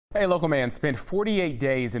A local man spent 48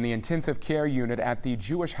 days in the intensive care unit at the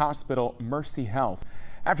Jewish hospital Mercy Health.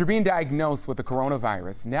 After being diagnosed with the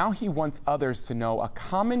coronavirus, now he wants others to know a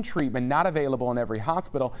common treatment not available in every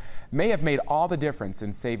hospital may have made all the difference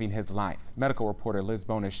in saving his life. Medical reporter Liz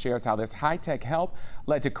Bonus shares how this high-tech help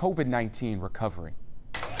led to COVID-19 recovery.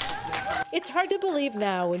 It's hard to believe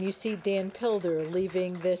now when you see Dan Pilder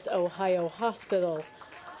leaving this Ohio hospital.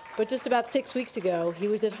 But just about 6 weeks ago, he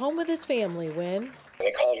was at home with his family when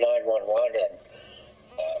they called 911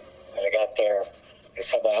 and when I got there, they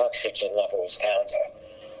said my oxygen level was down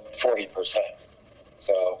to 40%.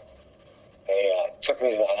 So they took me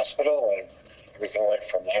to the hospital and everything went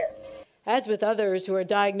from there. As with others who are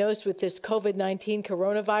diagnosed with this COVID-19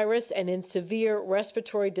 coronavirus and in severe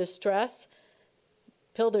respiratory distress,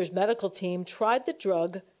 Pilder's medical team tried the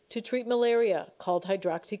drug to treat malaria called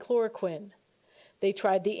hydroxychloroquine. They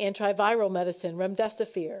tried the antiviral medicine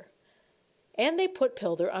remdesivir. And they put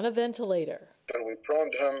Pilder on a ventilator. And we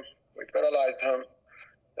pruned him, we paralyzed him,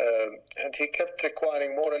 and he kept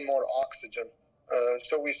requiring more and more oxygen.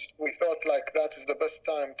 So we thought like that is the best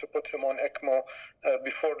time to put him on ECMO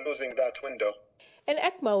before losing that window. An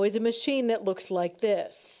ECMO is a machine that looks like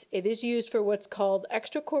this. It is used for what's called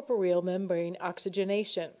extracorporeal membrane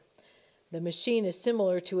oxygenation. The machine is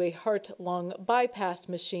similar to a heart-lung bypass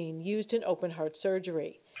machine used in open heart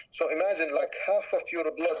surgery. So imagine like half of your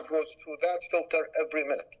blood goes through that filter every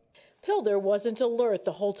minute. Pilder wasn't alert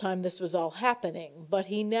the whole time this was all happening, but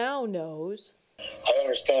he now knows. I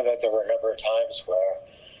understand that there were a number of times where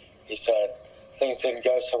he said things didn't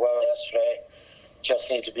go so well yesterday, just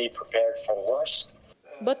need to be prepared for the worst.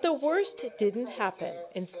 But the worst didn't happen.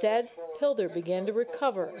 Instead, Pilder began to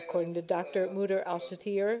recover, according to Dr. Muder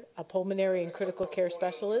Al-Shatir, a pulmonary and critical care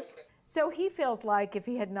specialist. So he feels like if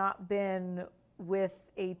he had not been with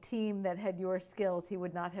a team that had your skills, he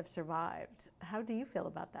would not have survived. How do you feel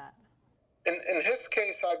about that? In his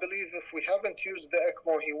case, I believe if we haven't used the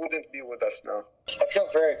ECMO, he wouldn't be with us now. I feel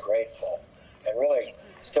very grateful and really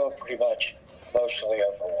still pretty much emotionally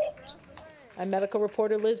overwhelmed. I'm medical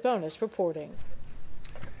reporter Liz Bonus reporting.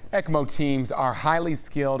 ECMO teams are highly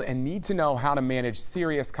skilled and need to know how to manage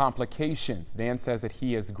serious complications. Dan says that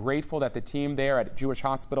he is grateful that the team there at Jewish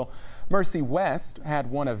Hospital Mercy West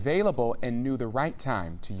had one available and knew the right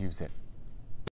time to use it.